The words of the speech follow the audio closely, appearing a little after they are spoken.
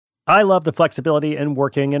I love the flexibility in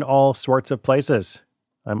working in all sorts of places.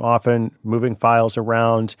 I'm often moving files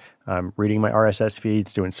around, reading my RSS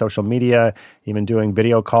feeds, doing social media, even doing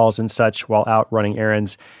video calls and such while out running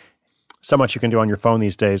errands. So much you can do on your phone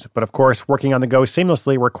these days. But of course, working on the go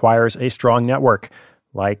seamlessly requires a strong network,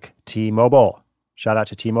 like T-Mobile. Shout out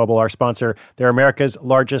to T-Mobile, our sponsor. They're America's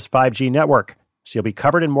largest 5G network, so you'll be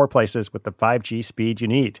covered in more places with the 5G speed you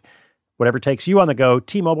need. Whatever takes you on the go,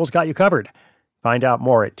 T-Mobile's got you covered. Find out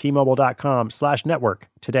more at T-Mobile.com/network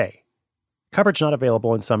today. Coverage not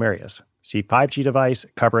available in some areas. See 5G device,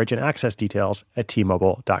 coverage, and access details at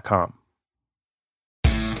T-Mobile.com.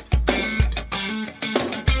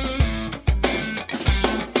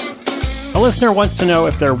 A listener wants to know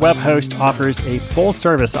if their web host offers a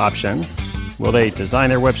full-service option. Will they design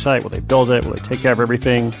their website? Will they build it? Will they take care of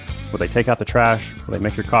everything? Will they take out the trash? Will they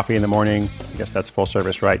make your coffee in the morning? I guess that's full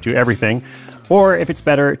service, right? Do everything. Or if it's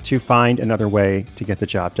better to find another way to get the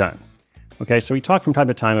job done. Okay, so we talk from time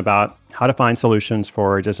to time about how to find solutions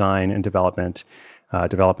for design and development.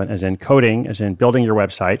 Development as in coding, as in building your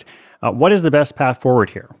website. What is the best path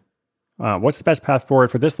forward here? What's the best path forward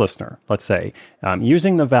for this listener, let's say?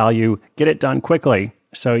 Using the value, get it done quickly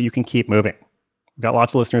so you can keep moving. We've got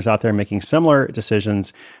lots of listeners out there making similar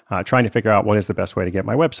decisions, trying to figure out what is the best way to get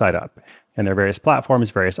my website up. And there are various platforms,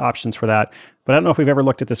 various options for that. But I don't know if we've ever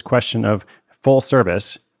looked at this question of full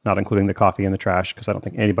service, not including the coffee and the trash, because I don't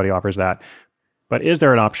think anybody offers that. But is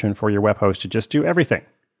there an option for your web host to just do everything?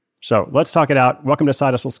 So let's talk it out. Welcome to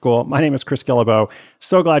Side Hustle School. My name is Chris Guillebeau.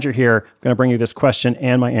 So glad you're here. I'm going to bring you this question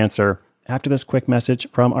and my answer after this quick message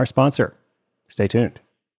from our sponsor. Stay tuned.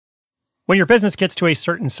 When your business gets to a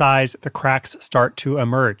certain size, the cracks start to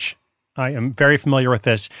emerge. I am very familiar with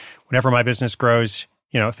this. Whenever my business grows,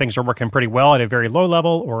 things are working pretty well at a very low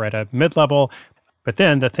level or at a mid-level. But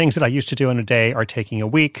then the things that I used to do in a day are taking a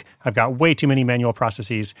week. I've got way too many manual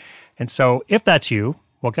processes. And so if that's you,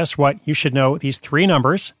 well, guess what? You should know these three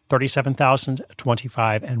numbers, 37,000,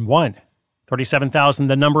 25, and 1. 37,000,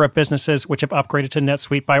 the number of businesses which have upgraded to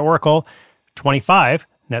NetSuite by Oracle. 25,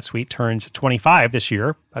 NetSuite turns 25 this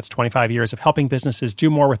year. That's 25 years of helping businesses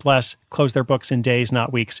do more with less, close their books in days,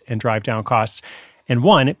 not weeks, and drive down costs. And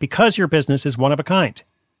 1, because your business is one of a kind.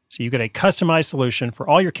 So you get a customized solution for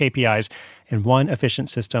all your KPIs in one efficient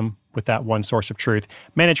system with that one source of truth.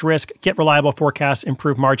 Manage risk, get reliable forecasts,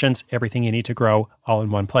 improve margins, everything you need to grow all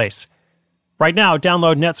in one place. Right now,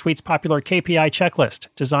 download NetSuite's popular KPI checklist,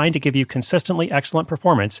 designed to give you consistently excellent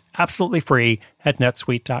performance, absolutely free at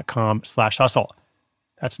netsuite.com/hustle.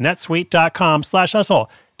 That's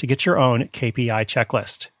netsuite.com/hustle to get your own KPI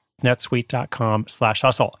checklist.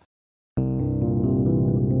 netsuite.com/hustle.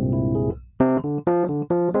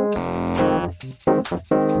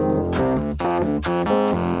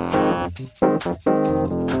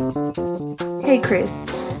 Hey Chris,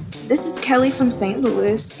 this is Kelly from St.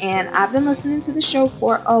 Louis, and I've been listening to the show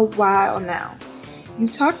for a while now.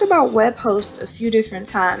 You've talked about web hosts a few different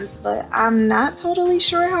times, but I'm not totally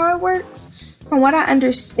sure how it works. From what I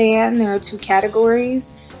understand, there are two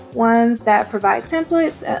categories, ones that provide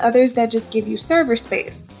templates and others that just give you server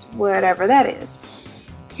space, whatever that is.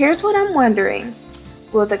 Here's what I'm wondering.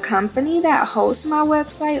 Will the company that hosts my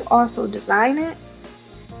website also design it?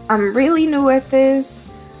 I'm really new at this.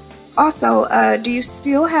 Also, do you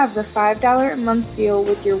still have the $5 a month deal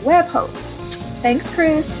with your web host? Thanks,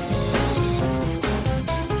 Chris.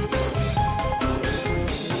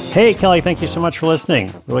 Hey, Kelly, thank you so much for listening.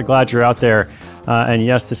 Really glad you're out there. And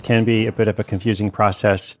yes, this can be a bit of a confusing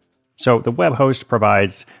process. So the web host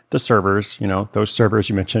provides the servers, those servers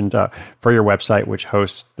you mentioned for your website, which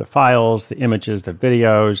hosts the files, the images, the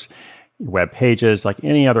videos, web pages, like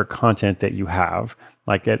any other content that you have.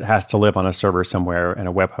 Like it has to live on a server somewhere, and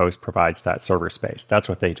a web host provides that server space. That's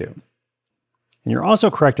what they do. And you're also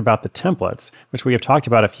correct about the templates, which we have talked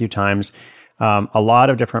about a few times. A lot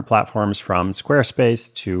of different platforms, from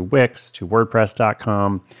Squarespace to Wix to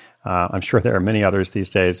WordPress.com. I'm sure there are many others these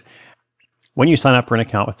days. When you sign up for an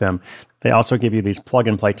account with them, they also give you these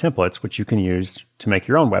plug-and-play templates, which you can use to make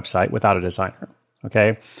your own website without a designer,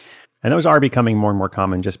 okay? And those are becoming more and more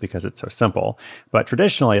common just because it's so simple. But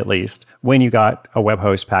traditionally, at least, when you got a web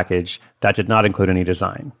host package, that did not include any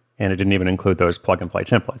design. And it didn't even include those plug-and-play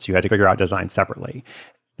templates. You had to figure out design separately.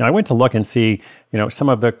 Now, I went to look and see, some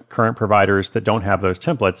of the current providers that don't have those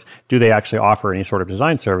templates, do they actually offer any sort of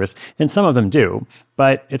design service? And some of them do,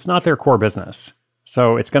 but it's not their core business.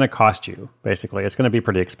 So it's going to cost you, basically. It's going to be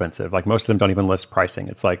pretty expensive. Like most of them don't even list pricing.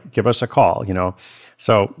 It's like, give us a call,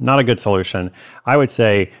 So not a good solution. I would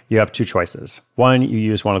say you have two choices. One, you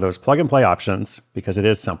use one of those plug and play options because it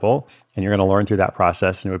is simple and you're going to learn through that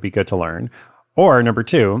process and it would be good to learn. Or number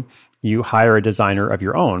two, you hire a designer of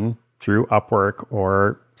your own through Upwork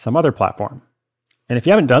or some other platform. And if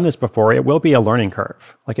you haven't done this before, it will be a learning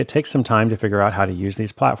curve. Like, it takes some time to figure out how to use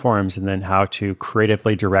these platforms and then how to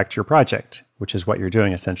creatively direct your project, which is what you're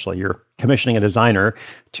doing essentially. You're commissioning a designer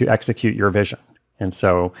to execute your vision. And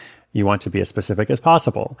so you want to be as specific as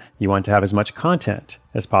possible. You want to have as much content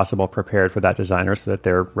as possible prepared for that designer so that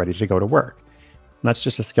they're ready to go to work. And that's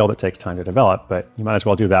just a skill that takes time to develop, but you might as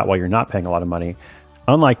well do that while you're not paying a lot of money,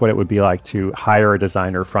 unlike what it would be like to hire a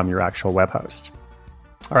designer from your actual web host.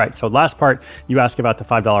 All right, so last part, you asked about the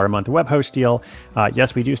 $5 a month web host deal.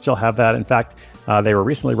 Yes, we do still have that. In fact, they were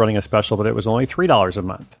recently running a special, but it was only $3 a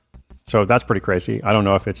month. So that's pretty crazy. I don't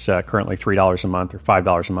know if it's currently $3 a month or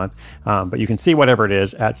 $5 a month, but you can see whatever it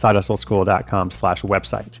is at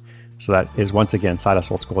sidehustleschool.com/website. So that is, once again,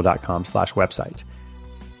 sidehustleschool.com/website.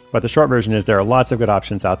 But the short version is there are lots of good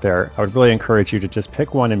options out there. I would really encourage you to just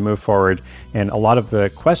pick one and move forward. And a lot of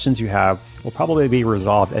the questions you have will probably be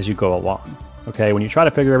resolved as you go along. Okay, when you try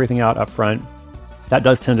to figure everything out up front, that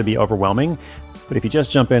does tend to be overwhelming. But if you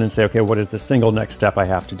just jump in and say, okay, what is the single next step I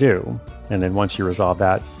have to do? And then once you resolve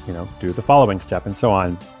that, do the following step and so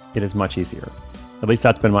on, it is much easier. At least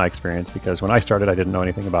that's been my experience, because when I started, I didn't know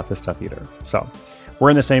anything about this stuff either. So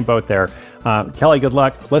we're in the same boat there. Kelly, good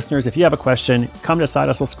luck. Listeners, if you have a question, come to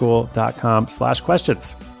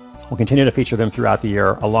sidehustleschool.com/questions. We'll continue to feature them throughout the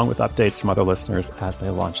year, along with updates from other listeners as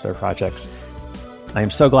they launch their projects. I am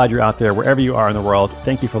so glad you're out there wherever you are in the world.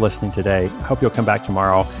 Thank you for listening today. I hope you'll come back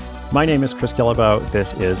tomorrow. My name is Chris Guillebeau.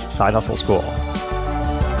 This is Side Hustle School.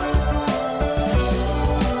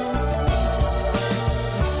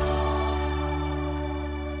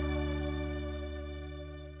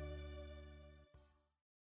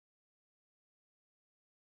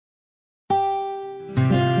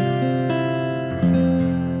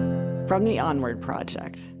 From the Onward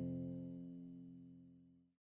Project.